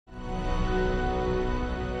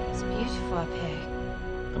beautiful up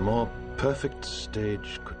here. A more perfect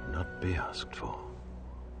stage could not be asked for.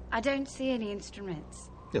 I don't see any instruments.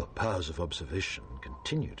 Your powers of observation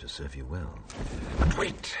continue to serve you well. But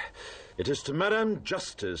wait! It is to Madame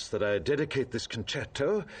Justice that I dedicate this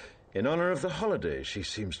concerto in honor of the holiday she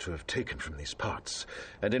seems to have taken from these parts,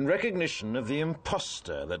 and in recognition of the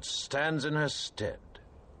impostor that stands in her stead.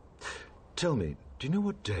 Tell me, do you know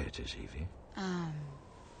what day it is, Evie?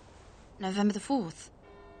 November the 4th.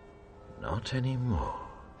 Not anymore.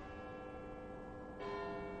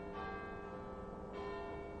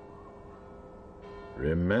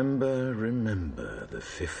 Remember the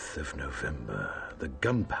 5th of November, the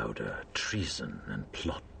gunpowder, treason, and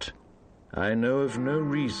plot. I know of no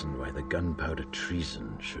reason why the gunpowder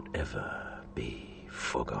treason should ever be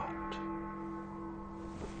forgot.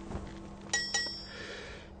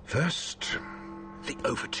 First, the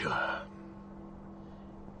overture.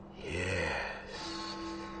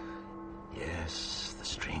 Yes, the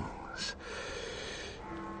strings.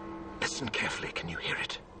 Listen carefully, can you hear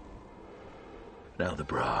it? Now the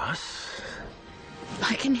brass.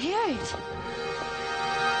 I can hear it.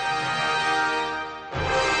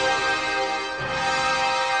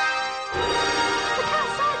 Look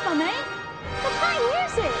outside, Mummy. They're playing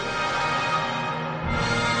music.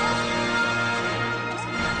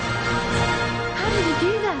 How did he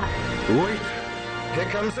do that? Wait, here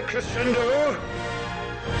comes the crescendo.